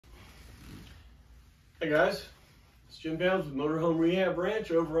Hey guys, it's Jim Pounds with Motorhome Rehab Branch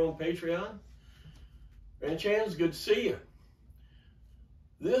over on Patreon. Ranch hands, good to see you.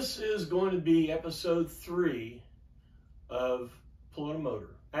 This is going to be episode 3 of pulling a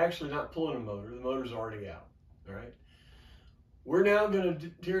motor. Actually, not pulling a motor, the motor's already out, all right? We're now going to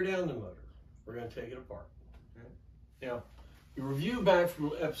tear down the motor. We're going to take it apart. Okay? Now, the review back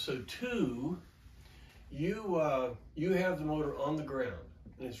from episode 2, you have the motor on the ground.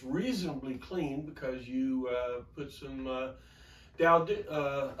 And it's reasonably clean because you put some Dow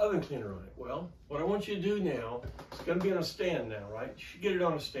oven cleaner on it. Well, what I want you to do now, it's going to be on a stand now, right? You should get it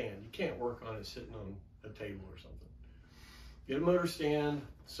on a stand. You can't work on it sitting on a table or something. Get a motor stand,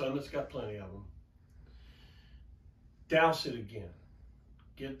 some that's got plenty of them. Douse it again.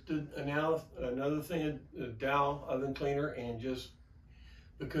 Get another thing of Dow oven cleaner, and just,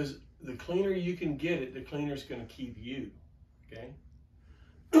 because the cleaner you can get it, the cleaner it's going to keep you, okay?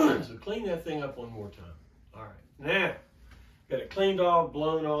 So clean that thing up one more time. All right, now, got it cleaned off,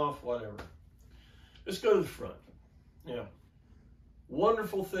 blown off, whatever. Let's go to the front. Now,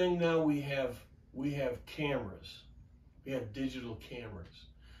 wonderful thing now, we have cameras. We have digital cameras.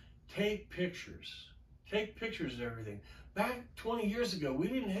 Take pictures. Take pictures of everything. Back 20 years ago, we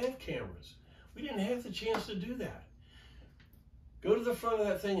didn't have cameras. We didn't have the chance to do that. Go to the front of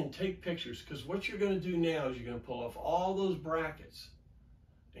that thing and take pictures, because what you're going to do now is you're going to pull off all those brackets.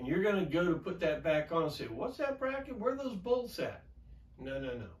 And you're going to go to put that back on and say, what's that bracket? Where are those bolts at? No,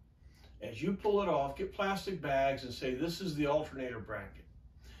 no, no. As you pull it off, get plastic bags and say, this is the alternator bracket.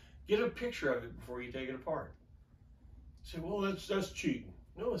 Get a picture of it before you take it apart. Say, well, that's cheating.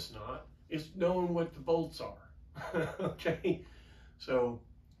 No, it's not. It's knowing what the bolts are. Okay? So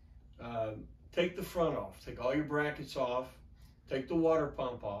take the front off. Take all your brackets off. Take the water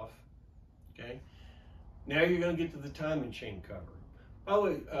pump off. Okay? Now you're going to get to the timing chain cover. By the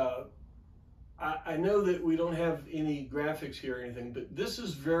way, I know that we don't have any graphics here or anything, but this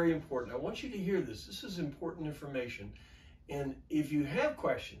is very important. I want you to hear this. This is important information. And if you have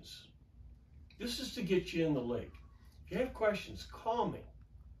questions, this is to get you in the lake. If you have questions, call me.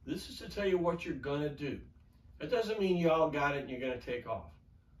 This is to tell you what you're going to do. That doesn't mean you all got it and you're going to take off.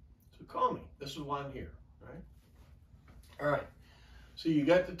 So call me. This is why I'm here. Right? All right. So you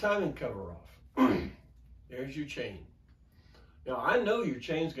got the timing cover off. There's your chain. Now, I know your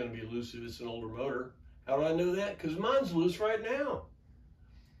chain's going to be loose if it's an older motor. How do I know that? Because mine's loose right now.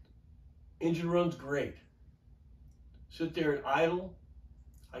 Engine runs great. Sit there and idle.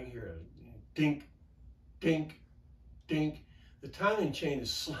 I can hear a dink, dink, dink. The timing chain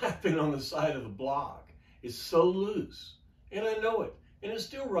is slapping on the side of the block. It's so loose. And I know it. And it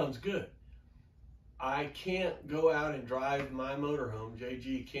still runs good. I can't go out and drive my motorhome.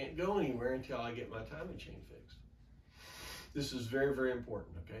 JG can't go anywhere until I get my timing chain fixed. This is very, very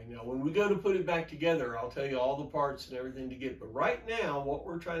important, okay? Now, when we go to put it back together, I'll tell you all the parts and everything to get. But right now, what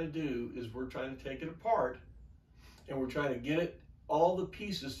we're trying to do is we're trying to take it apart, and we're trying to get it, all the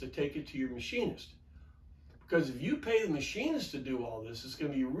pieces to take it to your machinist. Because if you pay the machinist to do all this, it's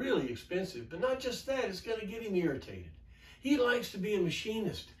going to be really expensive. But not just that, it's going to get him irritated. He likes to be a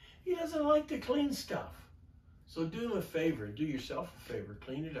machinist. He doesn't like to clean stuff. So do him a favor, do yourself a favor,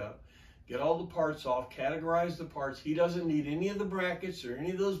 clean it up. Get all the parts off, categorize the parts. He doesn't need any of the brackets or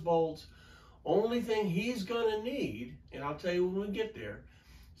any of those bolts. Only thing he's going to need, and I'll tell you when we get there,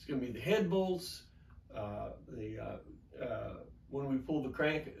 it's going to be the head bolts, when we pull the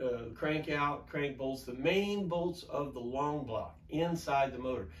crank out, crank bolts, the main bolts of the long block inside the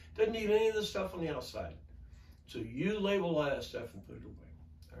motor. Doesn't need any of the stuff on the outside. So you label all that stuff and put it away.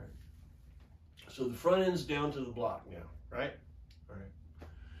 All right. So the front end's down to the block now, right? All right.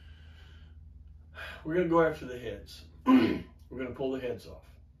 We're going to go after the heads. We're going to pull the heads off.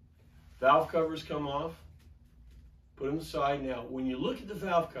 Valve covers come off. Put them aside. Now, when you look at the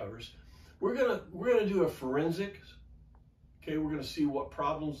valve covers, we're going to do a forensics. Okay, we're going to see what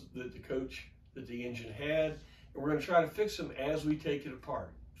problems that the engine had, and we're going to try to fix them as we take it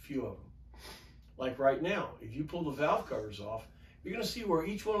apart. A few of them. Like right now, if you pull the valve covers off, you're going to see where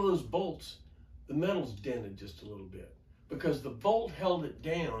each one of those bolts, the metal's dented just a little bit, because the bolt held it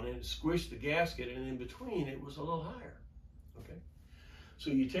down and it squished the gasket, and in between it was a little higher. Okay, so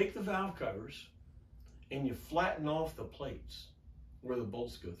you take the valve covers and you flatten off the plates where the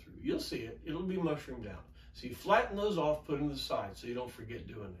bolts go through. You'll see it. It'll be mushroomed out. So you flatten those off, put them to the side so you don't forget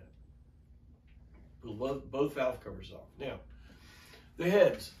doing that. Pull both valve covers off. Now, the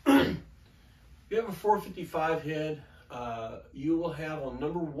heads. If you have a 455 head, you will have on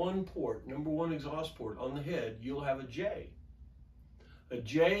number one exhaust port on the head, you'll have a J. A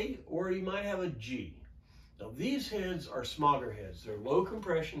J, or you might have a G. Now these heads are smogger heads. They're low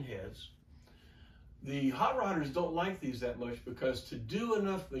compression heads. The hot rodders don't like these that much because to do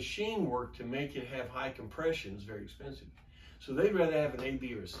enough machine work to make it have high compression is very expensive. So they'd rather have an A,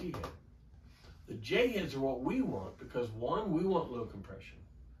 B, or a C head. The J heads are what we want because one, we want low compression.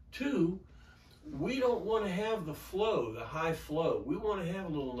 Two, we don't want to have the flow, the high flow. We want to have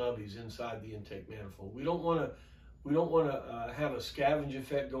little nubbies inside the intake manifold. We don't want to have a scavenge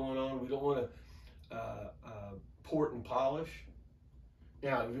effect going on. We don't want to port and polish.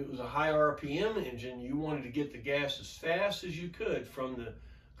 Now, if it was a high RPM engine, you wanted to get the gas as fast as you could from the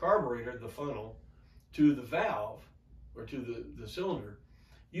carburetor, the funnel, to the valve or to the cylinder.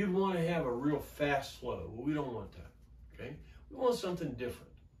 You'd want to have a real fast flow. Well, we don't want that, okay? We want something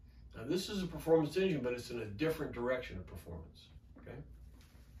different. Now, this is a performance engine, but it's in a different direction of performance, okay?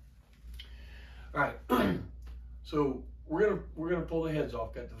 All right, so we're gonna pull the heads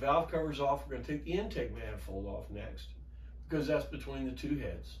off. Got the valve covers off. We're gonna take the intake manifold off next because that's between the two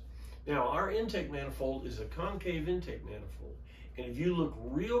heads. Now, our intake manifold is a concave intake manifold, and if you look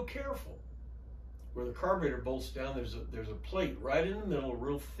real careful, where the carburetor bolts down, there's a plate right in the middle, a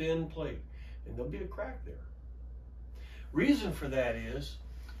real thin plate, and there'll be a crack there. Reason for that is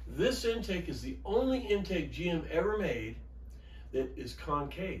this intake is the only intake GM ever made that is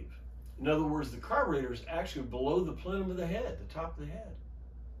concave. In other words, the carburetor is actually below the plenum of the head, the top of the head.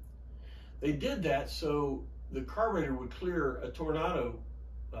 They did that so the carburetor would clear a Tornado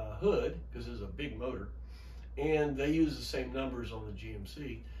hood, because it's a big motor, and they use the same numbers on the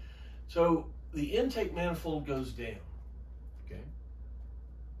GMC. So the intake manifold goes down, okay?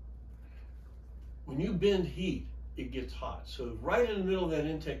 When you bend heat, it gets hot. So right in the middle of that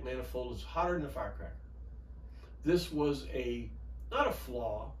intake manifold is hotter than a firecracker. This was not a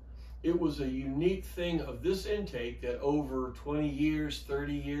flaw, it was a unique thing of this intake that over 20 years,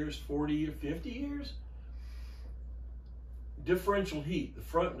 30 years, 40 years, 50 years, differential heat. The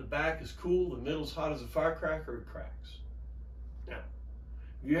front and the back is cool, the middle's hot as a firecracker, it cracks. Now,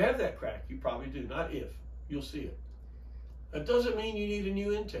 if you have that crack, you probably do, not if, you'll see it. That doesn't mean you need a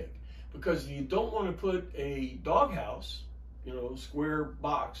new intake, because you don't want to put a doghouse, square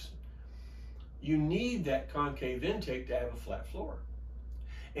box. You need that concave intake to have a flat floor.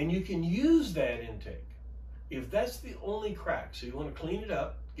 And you can use that intake if that's the only crack. So you want to clean it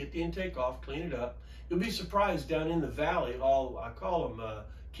up, get the intake off, clean it up. You'll be surprised down in the valley, I call them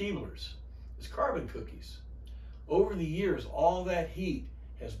Keeblers. It's carbon cookies. Over the years, all that heat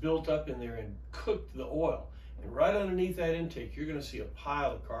has built up in there and cooked the oil. And right underneath that intake, you're going to see a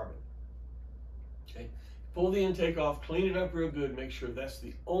pile of carbon. Okay? Pull the intake off, clean it up real good, make sure that's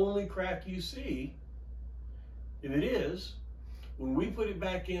the only crack you see. If it is, when we put it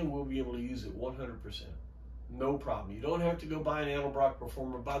back in, we'll be able to use it 100%. No problem. You don't have to go buy an Edelbrock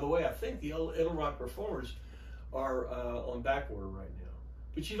Performer. By the way, I think the Edelbrock Performers are on back order right now.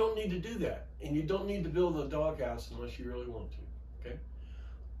 But you don't need to do that. And you don't need to build a doghouse unless you really want to. Okay?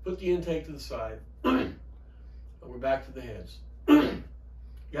 Put the intake to the side. And we're back to the heads.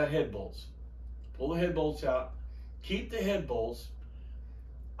 Got head bolts. Pull the head bolts out. Keep the head bolts.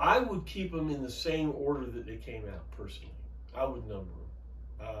 I would keep them in the same order that they came out, personally. I would number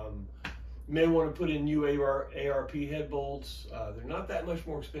them. You may want to put in new ARP head bolts. They're not that much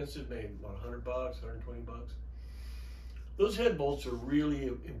more expensive, maybe about $100, $120. Those head bolts are really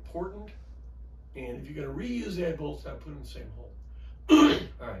important. And if you're going to reuse the head bolts, I put them in the same hole.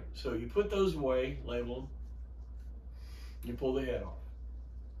 All right, so you put those away, label them. You pull the head off.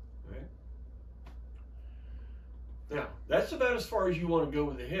 All right. Now, that's about as far as you want to go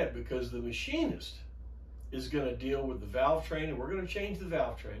with the head, because the machinist is going to deal with the valve train, and we're going to change the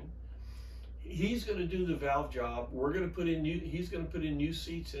valve train. He's going to do the valve job. We're going to put in he's going to put in new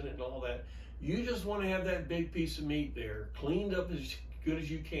seats in it and all that. You just want to have that big piece of meat there cleaned up as good as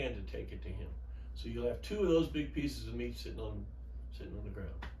you can to take it to him. So you'll have two of those big pieces of meat sitting on the ground.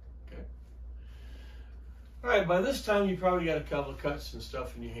 Okay. All right. By this time, you probably got a couple of cuts and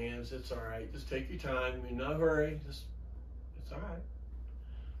stuff in your hands. It's all right. Just take your time. In no hurry. It's all right.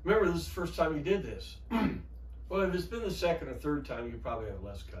 Remember, this is the first time you did this. Well, if it's been the second or third time, you probably have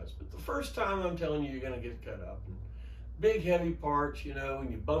less cuts. But the first time, I'm telling you, you're going to get cut up. And big, heavy parts,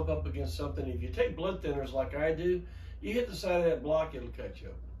 and you bump up against something. If you take blood thinners like I do, you hit the side of that block, it'll cut you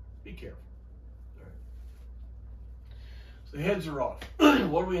open. Be careful. All right. So the heads are off.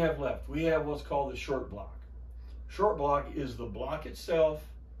 What do we have left? We have what's called the short block. Short block is the block itself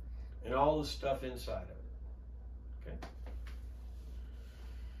and all the stuff inside of it. Okay.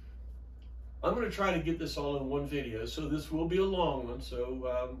 I'm going to try to get this all in one video, so this will be a long one.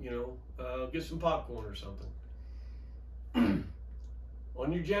 So, get some popcorn or something.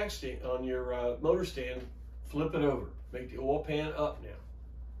 On your jack stand, on your motor stand, flip it over. Make the oil pan up now.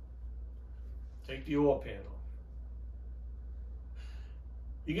 take the oil pan off.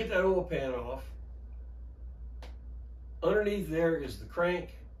 You get that oil pan off. Underneath there is the crank,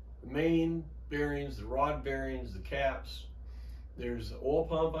 the main bearings, the rod bearings, the caps. There's the oil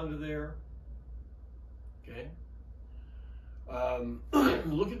pump under there. Okay.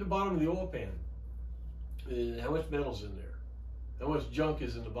 Look at the bottom of the oil pan. How much metal's in there? How much junk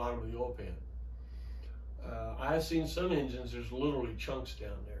is in the bottom of the oil pan? I've seen some engines, there's literally chunks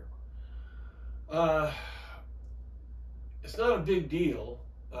down there. It's not a big deal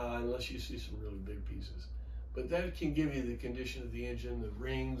unless you see some really big pieces. But that can give you the condition of the engine, the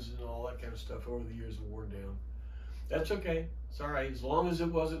rings and all that kind of stuff over the years worn down. That's okay. It's all right, as long as it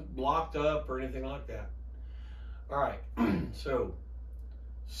wasn't blocked up or anything like that. All right, so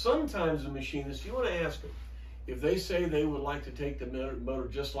sometimes the machinist, you want to ask them. If they say they would like to take the motor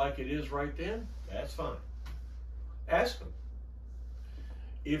just like it is right then, that's fine. Ask them.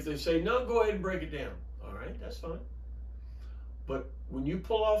 If they say, no, go ahead and break it down. All right, that's fine. But when you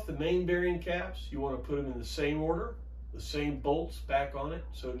pull off the main bearing caps, you want to put them in the same order, the same bolts back on it.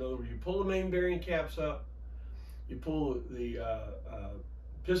 So in other words, you pull the main bearing caps up, you pull the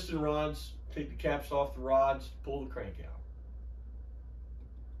piston rods, take the caps off the rods, pull the crank out.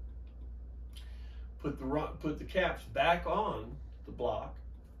 Put the caps back on the block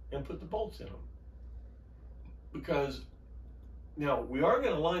and put the bolts in them. Because now we are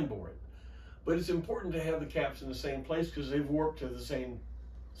going to line bore it, but it's important to have the caps in the same place because they've warped to the same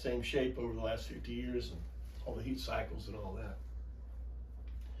shape over the last 50 years and all the heat cycles and all that.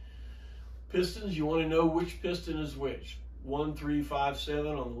 Pistons, you want to know which piston is which. 1, 3, 5, 7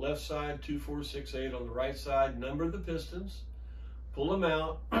 on the left side, 2, 4, 6, 8 on the right side. Number the pistons, pull them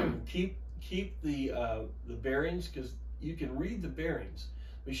out, keep the bearings because you can read the bearings.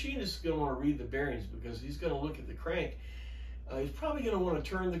 The machinist is going to want to read the bearings because he's going to look at the crank. He's probably going to want to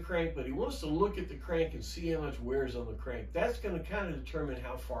turn the crank, but he wants to look at the crank and see how much wear is on the crank. That's going to kind of determine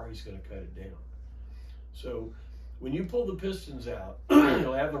how far he's going to cut it down. So when you pull the pistons out,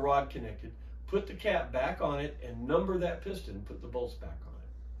 you'll have the rod connected. Put the cap back on it and number that piston and put the bolts back on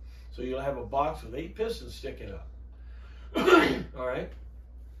it. So you'll have a box with 8 pistons sticking up. All right.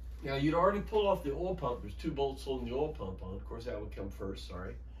 Now you'd already pulled off the oil pump. There's 2 bolts holding the oil pump on. Of course, that would come first,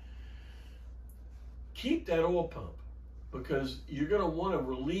 sorry. Keep that oil pump because you're going to want to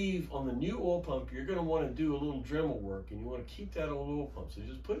relieve on the new oil pump. You're going to want to do a little Dremel work and you want to keep that old oil pump. So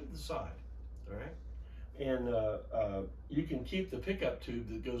just put it to the side, all right? And you can keep the pickup tube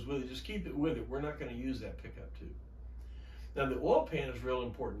that goes with it. Just keep it with it. We're not going to use that pickup tube. Now the oil pan is real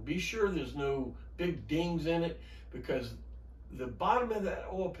important. Be sure there's no big dings in it because the bottom of that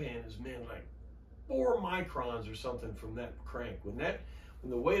oil pan is, man, like 4 microns or something from that crank. When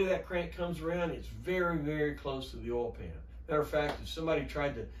the weight of that crank comes around, it's very, very close to the oil pan. Matter of fact, if somebody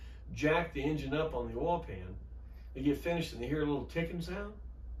tried to jack the engine up on the oil pan, they get finished and they hear a little ticking sound.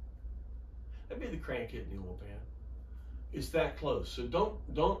 That'd be the crank hitting the oil pan. It's that close. So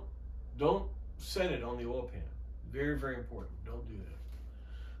don't set it on the oil pan. Very, very important. Don't do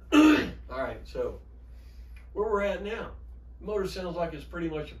that. All right, so where we're at now, the motor sounds like it's pretty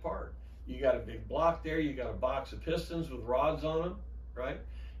much apart. You got a big block there. You got a box of pistons with rods on them, right?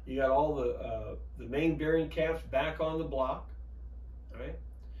 You got all the main bearing caps back on the block, right?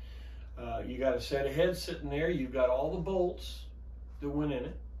 You got a set of heads sitting there. You've got all the bolts that went in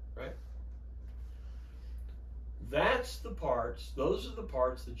it, right? That's the parts, those are the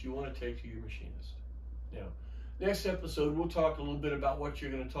parts that you want to take to your machinist. Now, next episode, we'll talk a little bit about what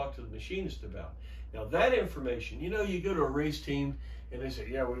you're going to talk to the machinist about. Now, that information, you know, you go to a race team and they say,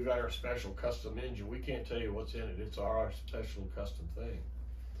 yeah, we've got our special custom engine. We can't tell you what's in it. It's our special custom thing.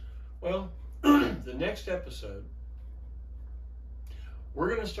 Well, the next episode, we're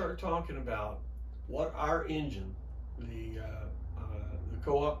going to start talking about what our engine, the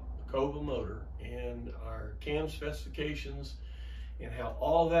Cova motor, and our cam specifications and how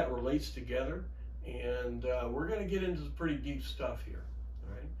all that relates together. And we're going to get into some pretty deep stuff here.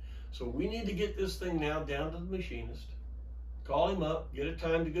 All right. So we need to get this thing now down to the machinist, call him up, get a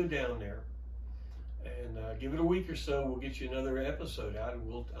time to go down there, and give it a week or so. We'll get you another episode out,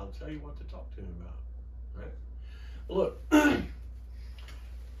 and I'll tell you what to talk to him about. All right. Well, look.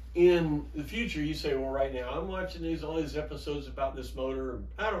 In the future, you say, well, right now, I'm watching all these episodes about this motor.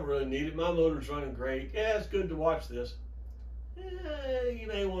 I don't really need it. My motor's running great. Yeah, it's good to watch this. You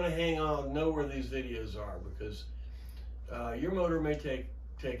may want to hang on, know where these videos are, because your motor may take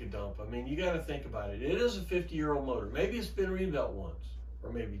a dump. I mean, you got to think about it. It is a 50-year-old motor. Maybe it's been rebuilt once,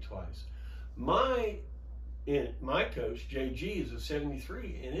 or maybe twice. My coach, JG, is a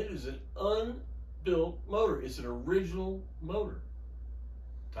 73, and it is an unbuilt motor. It's an original motor.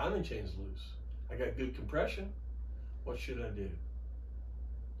 Timing chain's loose. I got good compression. What should I do?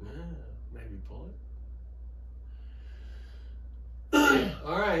 Maybe pull it.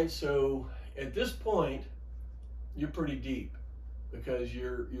 All right, so at this point, you're pretty deep, because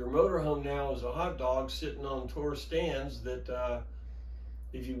your motorhome now is a hot dog sitting on tourist stands that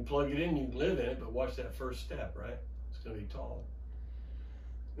if you can plug it in, you can live in it, but watch that first step, right? It's going to be tall.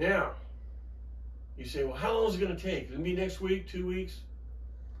 Now, you say, well, how long is it going to take? Is it going to be next week, 2 weeks?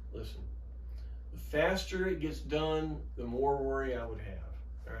 Listen, the faster it gets done, the more worry I would have,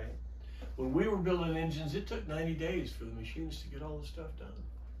 all right? When we were building engines, it took 90 days for the machinists to get all this stuff done.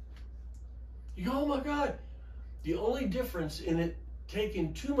 You go, oh my God. The only difference in it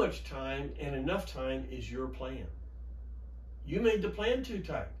taking too much time and enough time is your plan. You made the plan too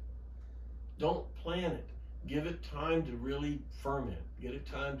tight. Don't plan it. Give it time to really ferment. Get it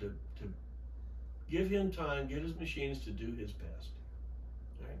time to give him time, get his machinist to do his best.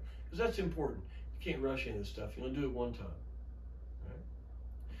 All right? Because that's important. You can't rush into stuff. You only do it one time. All right?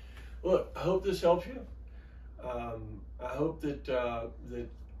 Look, I hope this helps you. I hope that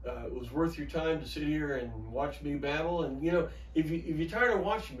it was worth your time to sit here and watch me babble. And you know, if you're tired of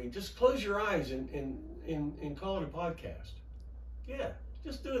watching me, just close your eyes and call it a podcast. Yeah,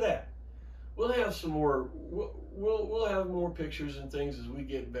 just do that. We'll have some more. We'll have more pictures and things as we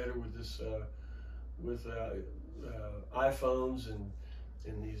get better with this, iPhones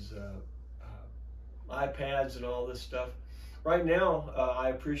and these iPads and all this stuff. Right now, I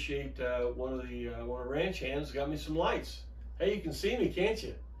appreciate one of the ranch hands got me some lights. Hey, you can see me, can't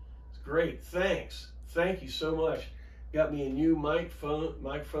you? It's great. Thanks. Thank you so much. Got me a new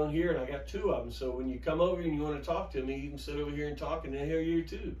microphone here, and I got 2 of them. So when you come over and you want to talk to me, you can sit over here and talk, and they hear you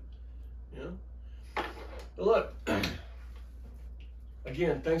too. You know. But look,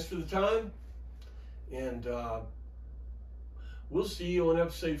 again, thanks for the time, and we'll see you on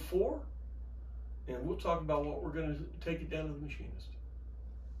episode 4, and we'll talk about what we're going to take it down to the machinist.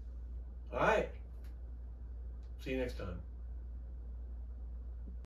 All right. See you next time.